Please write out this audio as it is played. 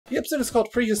The episode is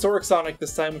called Prehistoric Sonic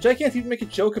this time, which I can't even make a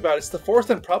joke about. It's the fourth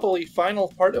and probably final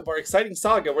part of our exciting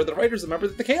saga where the writers remember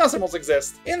that the Chaos Emeralds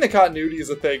exist, and the continuity is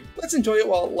a thing. Let's enjoy it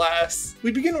while it lasts.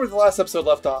 We begin where the last episode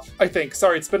left off, I think.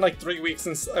 Sorry, it's been like 3 weeks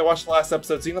since I watched the last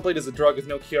episode. Xenoblade is a drug with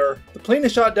no cure. The plane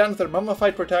is shot down with their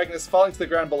mummified protagonist falling to the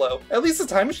ground below. At least the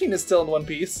time machine is still in one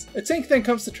piece. A tank then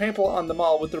comes to trample on them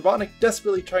all, with Robotnik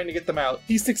desperately trying to get them out.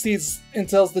 He succeeds and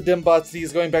tells the dim bots that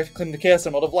he's going back to claim the Chaos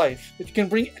Emerald of Life, which can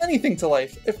bring anything to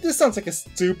life. If this sounds like a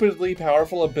stupidly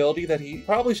powerful ability that he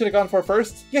probably should have gone for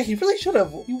first, yeah, he really should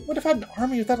have. He would have had an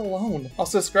army with that alone.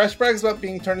 Also, Scratch brags about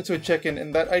being turned into a chicken,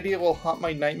 and that idea will haunt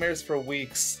my nightmares for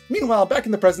weeks. Meanwhile, back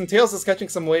in the present, Tails is catching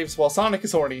some waves while Sonic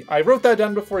is horny. I wrote that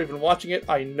down before even watching it.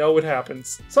 I know it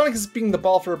happens. Sonic is being the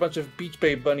ball for a bunch of Beach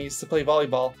Babe bunnies to play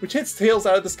volleyball, which hits Tails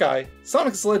out of the sky.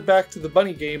 Sonic is led back to the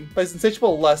bunny game by his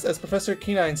insatiable lust as Professor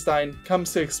Einstein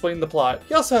comes to explain the plot.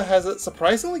 He also has a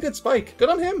surprisingly good spike. Good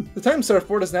on him. The time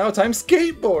surfboard is now a time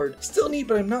skateboard. Still neat,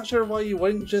 but I'm not sure why you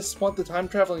wouldn't just want the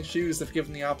time-traveling shoes if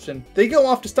given the option. They go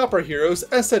off to stop our heroes,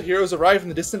 as said heroes arrive in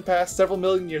the distant past several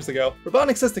million years ago.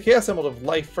 Robotnik says the Chaos Emerald of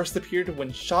Life first appeared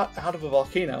when shot out of a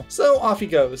volcano. So off he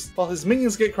goes, while his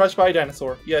minions get crushed by a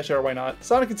dinosaur. Yeah, sure, why not?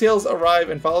 Sonic and Tails arrive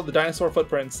and follow the dinosaur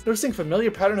footprints, noticing a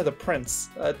familiar pattern of the prints.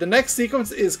 The next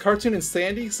sequence is cartoon and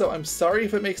Sandy, so I'm sorry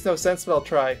if it makes no sense, but I'll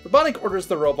try. Robotnik orders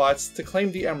the robots to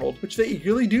claim the emerald, which they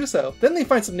eagerly do so. Then they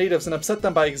find some natives and upset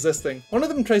them by existing. One of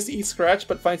them tries to eat Scratch,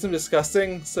 but finds him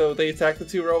disgusting, so they attack the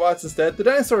two robots instead. The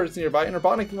dinosaur is nearby, and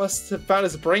Robotnik must have found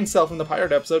his brain cell from the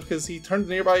pirate episode because he turned the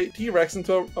nearby T-Rex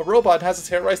into a robot and has it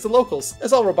terrorize the locals,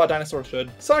 as all robot dinosaurs should.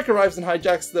 Sonic arrives and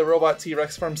hijacks the robot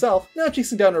T-Rex for himself, now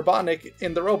chasing down Robotnik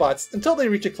and the robots until they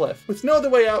reach a cliff. With no other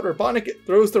way out, Robotnik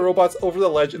throws the robots over the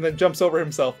ledge and then jumps over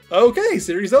himself. Okay,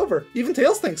 series over. Even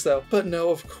Tails thinks so. But no,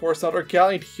 of course not. Our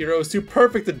gallant hero is too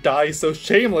perfect to die so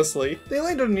shamelessly. They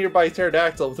land on a nearby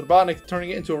pterodactyl, with Robotnik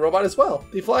turning it into a robot as well.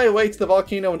 They fly away to the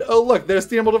volcano and oh look, there's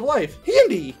the Emerald of Life.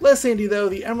 Handy! Less handy though,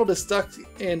 the emerald is stuck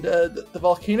and the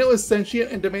volcano is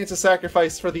sentient and demands a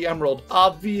sacrifice for the emerald.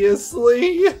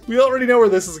 Obviously! We already know where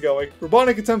this is going.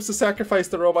 Robotnik attempts to sacrifice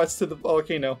the robots to the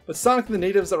volcano, but Sonic and the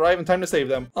natives arrive in time to save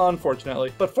them,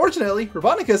 unfortunately. But fortunately,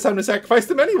 Robotnik has time to sacrifice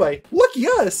them anyway. Lucky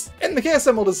us! And the Chaos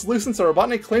Emerald is loosened so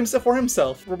Robotnik claims it for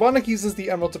himself. Robotnik uses the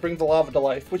emerald to bring the lava to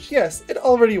life, which yes, it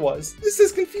already was. This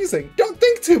is confusing. Don't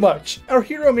think too much! Our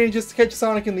hero manages to catch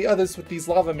Sonic and the others with these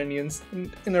lava minions,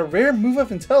 and in a rare move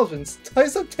of intelligence,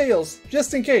 ties up Tails,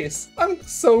 just in case. I'm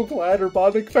so glad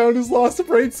Robotnik found his lost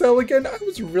brain cell again. I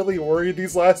was really worried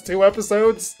these last 2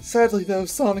 episodes. Sadly though,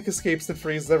 Sonic escapes and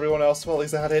frees everyone else while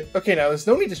he's at it. Okay, now there's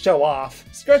no need to show off.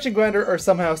 Scratch and Grounder are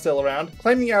somehow still around,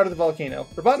 climbing out of the volcano.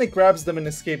 Robotnik grabs them and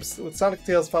escapes, with Sonic and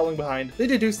Tails following behind. They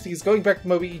deduce that he's going back to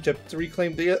Moby, Egypt to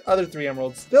reclaim the other 3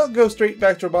 emeralds. They'll go straight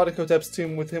back to Robotnik Hotep's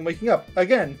tomb with him waking up.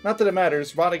 Again, not that it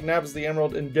matters, Robotnik nabs the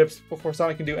emerald and dips before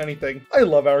Sonic can do anything. I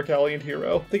love our gallant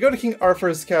hero. They go to King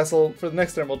Arthur's castle for the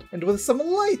next emerald, and with some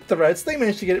light threats, they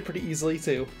manage to get it pretty easily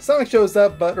too. Sonic shows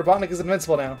up, but Robotnik is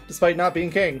invincible now, despite not being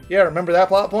king. Yeah, remember that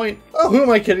plot point? Oh, who am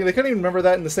I kidding? They couldn't even remember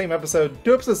that in the same episode.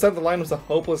 2 episodes down the line was a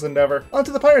hopeless endeavor.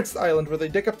 Onto the Pirates Island where they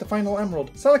dig up the final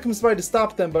emerald. Sonic comes by to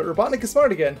stop them, but Robotnik is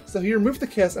smart again, so he removed the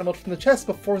Chaos Emerald from the chest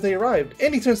before they arrived,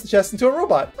 and he turns the chest into a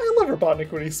robot. I love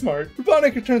Robotnik when he's smart.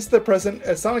 Robotnik returns to the present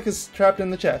as Sonic is trapped in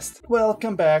the chest.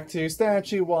 Welcome back to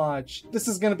Statue Watch. This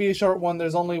is gonna be a short one.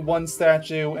 There's only one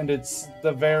statue, and it's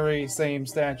the very same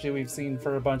statue we've seen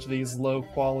for a bunch of these low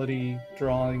quality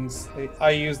drawings.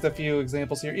 I used a few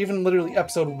examples here. Even literally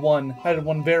episode 1 had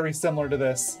one very similar to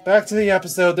this. Back to the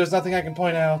episode, there's nothing I can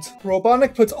point out.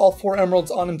 Robotnik puts all 4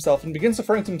 emeralds on himself and begins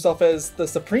referring to himself as the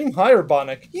Supreme High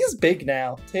Robotnik. He's big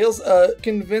now. Tails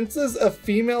convinces a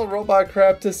female robot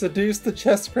crab to seduce the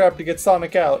chest crab to get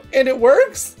Sonic out. And it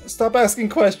works? Stop asking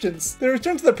questions. They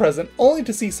return to the present, only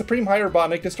to see Supreme High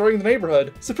Robotnik destroying the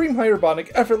neighborhood. Supreme High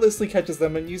Robotnik effortlessly catches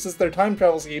them and uses their time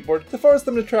travel skateboard to force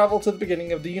them to travel to the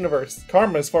beginning of the universe.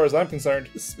 Karma as far as I'm concerned.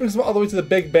 This brings them all the way to the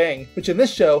Big Bang, which in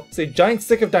this show is a giant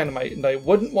stick of dynamite, and I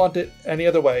wouldn't want it any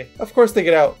other way. Of course they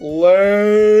get out.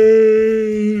 Lame!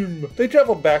 They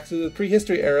travel back to the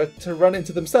prehistory era to run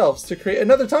into themselves to create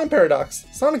another time paradox.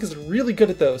 Sonic is really good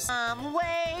at those. I'm waiting.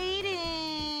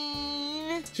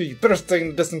 You better stay in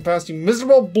the distant past, you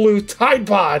miserable blue Tide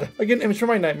Pod! I get an image from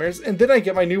my nightmares, and then I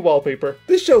get my new wallpaper.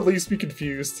 This show leaves me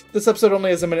confused. This episode only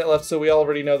has a minute left, so we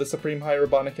already know the Supreme High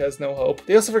Robotnik has no hope.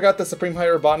 They also forgot that Supreme High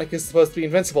Robotnik is supposed to be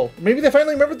invincible. Or maybe they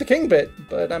finally remembered the king bit,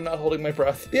 but I'm not holding my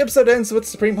breath. The episode ends with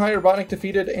Supreme High Robotnik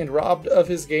defeated and robbed of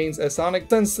his gains as Sonic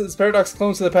sends his Paradox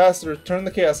clones to the past to return the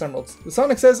Chaos Emeralds. The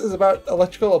Sonic says is about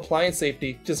electrical appliance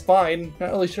safety, which is fine. Not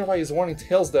really sure why he's warning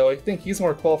Tails though. I think he's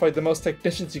more qualified than most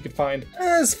technicians you could find.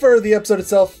 As for the episode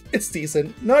itself, it's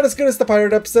decent. Not as good as the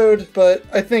pirate episode, but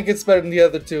I think it's better than the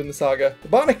other two in the saga.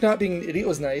 Robotnik not being an idiot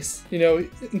was nice, you know,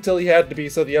 until he had to be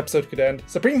so the episode could end.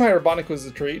 Supreme High Robotnik was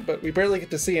a treat, but we barely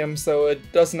get to see him, so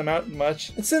it doesn't amount to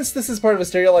much. And since this is part of a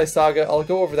serialized saga, I'll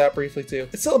go over that briefly too.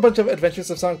 It's still a bunch of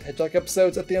Adventures of Sonic the Hedgehog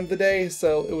episodes at the end of the day,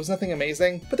 so it was nothing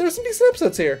amazing, but there were some decent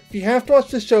episodes here. If you have to watch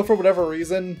this show for whatever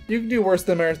reason, you can do worse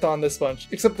than marathon this bunch,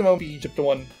 except the Moby Egypt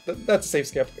one. That's a safe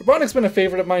skip. Robotnik's been a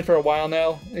favorite of mine for a while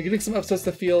now, and getting some episodes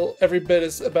to feel every bit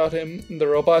as about him and the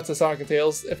robots as Sonic and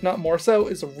Tails, if not more so,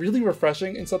 is really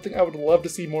refreshing and something I would love to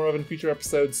see more of in future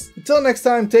episodes. Until next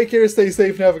time, take care, stay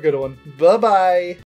safe, and have a good one. Bye-bye!